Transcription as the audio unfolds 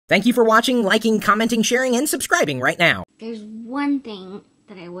Thank you for watching, liking, commenting, sharing, and subscribing right now. There's one thing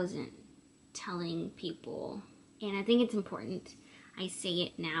that I wasn't telling people, and I think it's important I say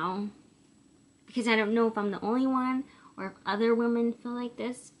it now, because I don't know if I'm the only one or if other women feel like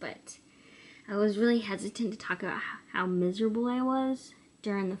this, but I was really hesitant to talk about how miserable I was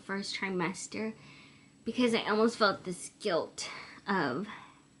during the first trimester, because I almost felt this guilt of,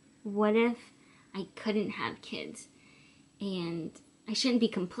 what if I couldn't have kids? And I shouldn't be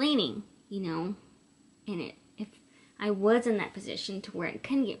complaining, you know, and if I was in that position to where I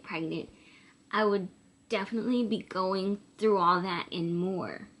couldn't get pregnant, I would definitely be going through all that and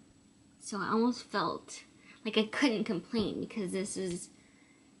more. So I almost felt like I couldn't complain, because this is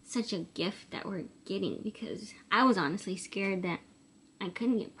such a gift that we're getting, because I was honestly scared that I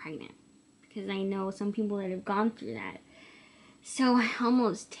couldn't get pregnant, because I know some people that have gone through that. So I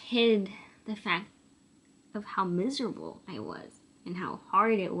almost hid the fact of how miserable I was and how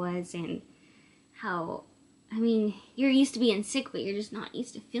hard it was, and how, I mean, you're used to being sick, but you're just not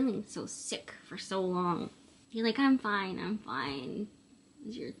used to feeling so sick for so long. You're like, I'm fine.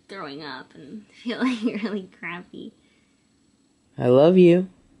 You're throwing up and feeling really crappy. I love you.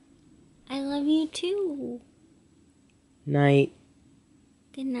 I love you too. Night.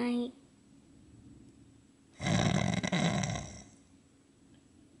 Good night.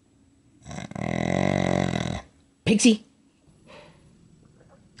 Pixie.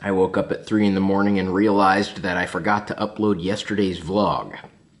 I woke up at 3 in the morning and realized that I forgot to upload yesterday's vlog.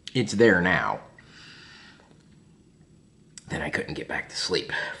 It's there now. Then I couldn't get back to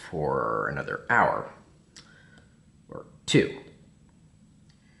sleep for another hour or two.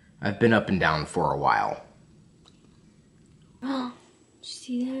 I've been up and down for a while. Oh, did you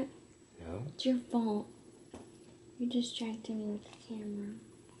see that? No. It's your fault. You distracted me with the camera.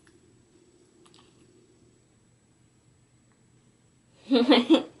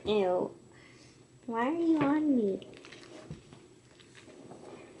 Ew. Why are you on me?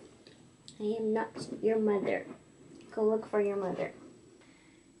 I am not your mother. Go look for your mother.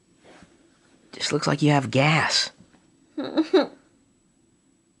 Just looks like you have gas.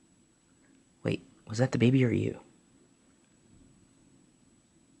 Wait, was that the baby or you?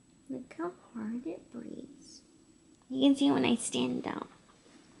 Look how hard it breathes. You can see it when I stand down.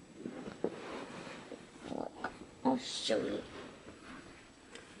 Look, I'll show you.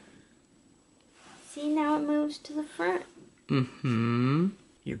 See, now it moves to the front. Mm-hmm.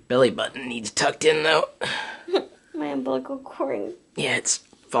 Your belly button needs tucked in, though. My umbilical cord. Yeah, it's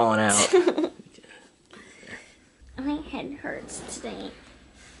falling out. My head hurts today.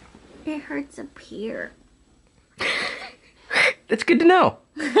 It hurts up here. That's good to know.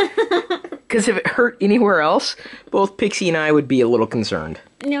 Because if it hurt anywhere else, both Pixie and I would be a little concerned.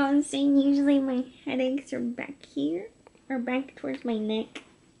 No, I'm saying usually my headaches are back here, or back towards my neck.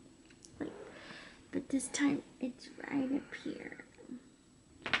 But this time, it's right up here.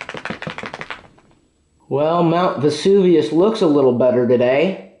 Well, Mount Vesuvius looks a little better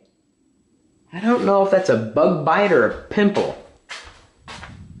today. I don't know if that's a bug bite or a pimple.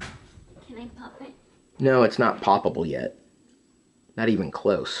 Can I pop it? No, it's not poppable yet. Not even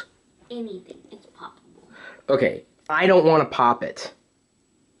close. Anything, it's poppable. Okay, I don't want to pop it.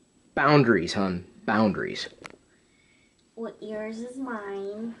 Boundaries, hun. Boundaries. What yours is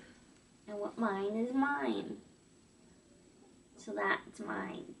mine, and what mine is mine. So that's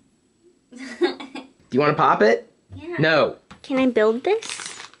mine. Do you want to pop it? Yeah. No. Can I build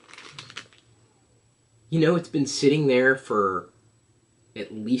this? You know, it's been sitting there for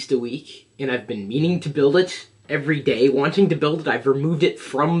at least a week, and I've been meaning to build it every day, wanting to build it. I've removed it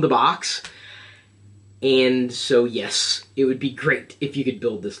from the box. And so, yes, it would be great if you could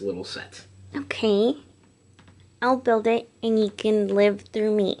build this little set. Okay. I'll build it, and you can live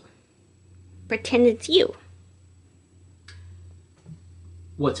through me. Pretend it's you.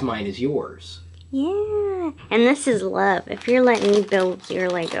 What's mine is yours. Yeah. And this is love. If you're letting me build your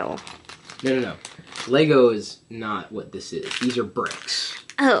Lego. No. Lego is not what this is. These are bricks.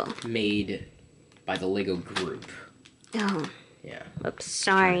 Oh. Made by the Lego group. Oh. Yeah. Oops,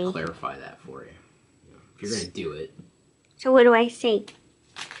 sorry. I'm trying to clarify that for you. If you're going to do it. So what do I say?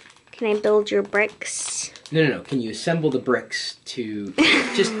 Can I build your bricks? No. Can you assemble the bricks to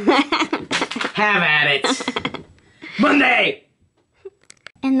just have at it? Monday!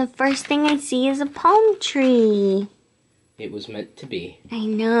 And the first thing I see is a palm tree. It was meant to be. I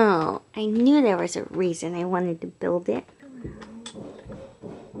know. I knew there was a reason I wanted to build it.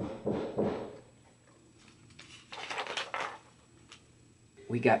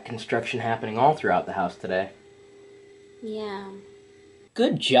 We got construction happening all throughout the house today. Yeah.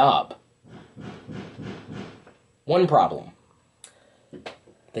 Good job. One problem.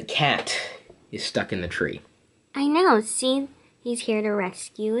 The cat is stuck in the tree. I know, see? He's here to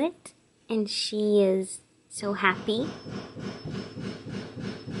rescue it, and she is so happy.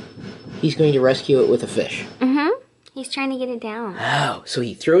 He's going to rescue it with a fish. Mm-hmm. He's trying to get it down. Oh, so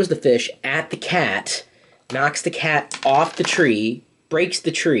he throws the fish at the cat, knocks the cat off the tree, breaks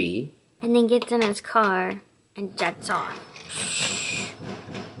the tree, and then gets in his car and jets off.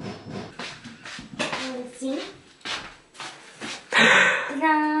 Let's see.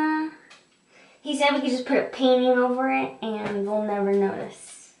 Ta-da! He said we could just put a painting over it and we'll never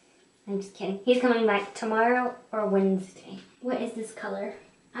notice. I'm just kidding. He's coming back tomorrow or Wednesday. What is this color?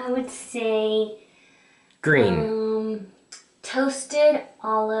 I would say... green. Toasted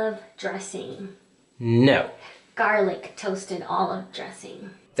olive dressing. No. Garlic toasted olive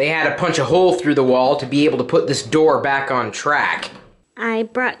dressing. They had to punch a hole through the wall to be able to put this door back on track. I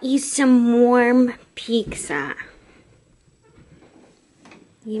brought you some warm pizza.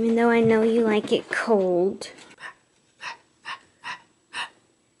 Even though I know you like it cold.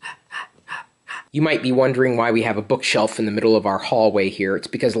 You might be wondering why we have a bookshelf in the middle of our hallway here. It's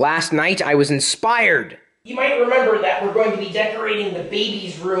because last night I was inspired. You might remember that we're going to be decorating the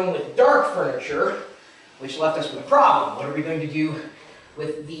baby's room with dark furniture, which left us with a problem. What are we going to do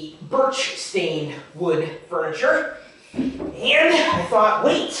with the birch-stained wood furniture? And I thought,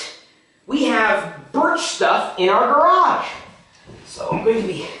 wait, we have birch stuff in our garage. So I'm going to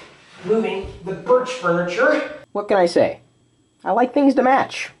be moving the birch furniture. What can I say? I like things to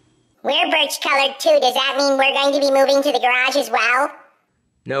match. We're birch colored too. Does that mean we're going to be moving to the garage as well?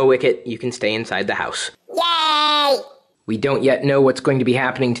 No, Wicket, you can stay inside the house. Yay! We don't yet know what's going to be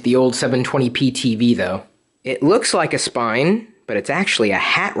happening to the old 720p TV, though. It looks like a spine, but it's actually a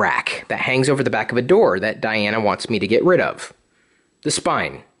hat rack that hangs over the back of a door that Diana wants me to get rid of. The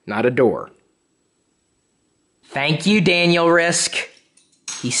spine, not a door. Thank you, Daniel Risk.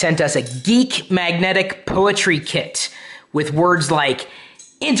 He sent us a Geek magnetic poetry kit with words like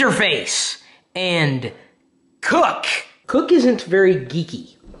interface and cook. Cook isn't very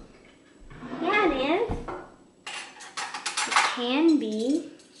geeky. Yeah, it is. It can be.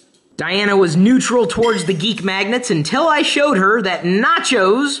 Diana was neutral towards the geek magnets until I showed her that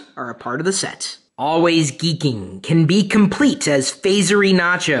nachos are a part of the set. Always geeking can be complete as phasery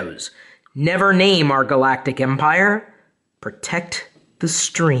nachos. Never name our galactic empire. Protect the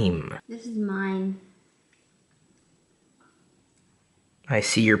stream. This is mine. I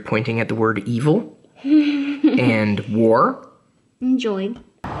see you're pointing at the word evil and war. Enjoyed.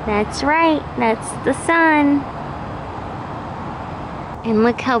 That's right. That's the sun. And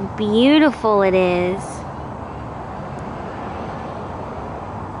look how beautiful it is.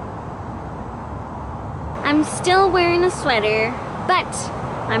 I'm still wearing a sweater, but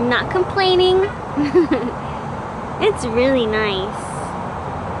I'm not complaining. It's really nice.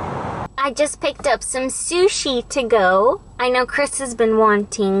 I just picked up some sushi to go. I know Chris has been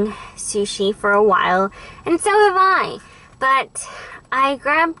wanting sushi for a while, and so have I. But I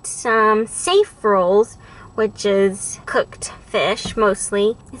grabbed some safe rolls, which is cooked fish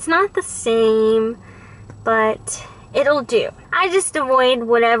mostly. It's not the same, but it'll do. I just avoid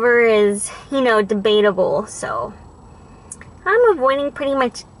whatever is, debatable, so I'm avoiding pretty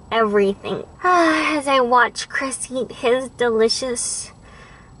much everything. As I watch Chris eat his delicious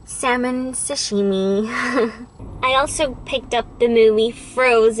salmon sashimi. I also picked up the movie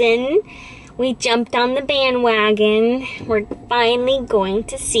Frozen. We jumped on the bandwagon. We're finally going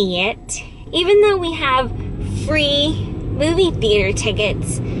to see it. Even though we have free movie theater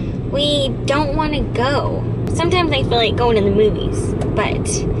tickets, we don't want to go. Sometimes I feel like going to the movies, but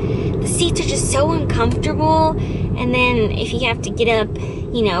the seats are just so uncomfortable. And then if you have to get up,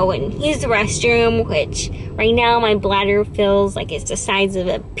 and use the restroom, which right now my bladder feels like it's the size of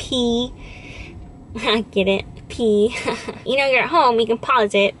a pea. I get it, pea. You're at home, you can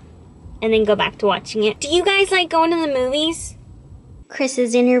pause it and then go back to watching it. Do you guys like going to the movies?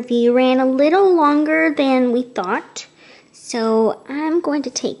 Chris's interview ran a little longer than we thought, so I'm going to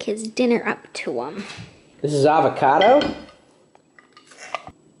take his dinner up to him. This is avocado?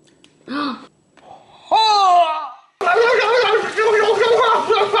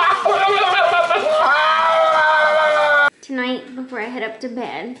 Tonight, before I head up to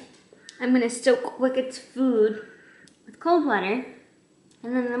bed, I'm gonna soak Wicked's food with cold water,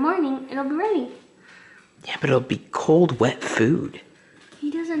 and then in the morning, it'll be ready. Yeah, but it'll be cold, wet food. He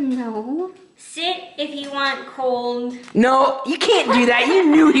doesn't know. Sit if you want cold. No, you can't do that. You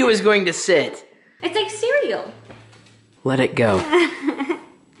knew he was going to sit. It's like cereal. Let it go.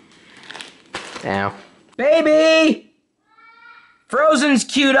 Now. Baby! Frozen's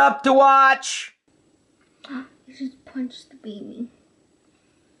queued up to watch. You just punched the baby.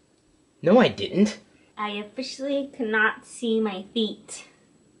 No, I didn't. I officially cannot see my feet.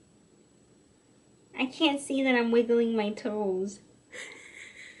 I can't see that I'm wiggling my toes.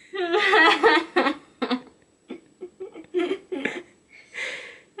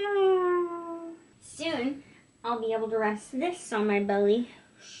 Soon, I'll be able to rest this on my belly.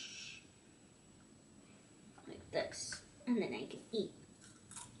 Like this. And then I can eat.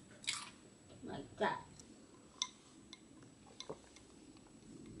 Like that.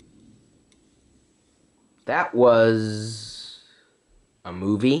 That was a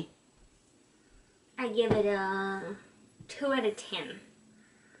movie. I give it a 2 out of 10.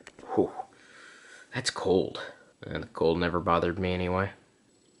 Whew. That's cold. The cold never bothered me anyway.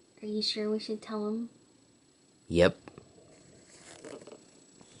 Are you sure we should tell him? Yep.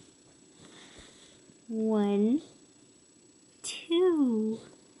 1, 2.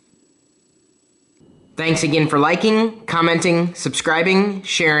 Thanks again for liking, commenting, subscribing,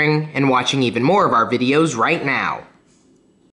 sharing, and watching even more of our videos right now.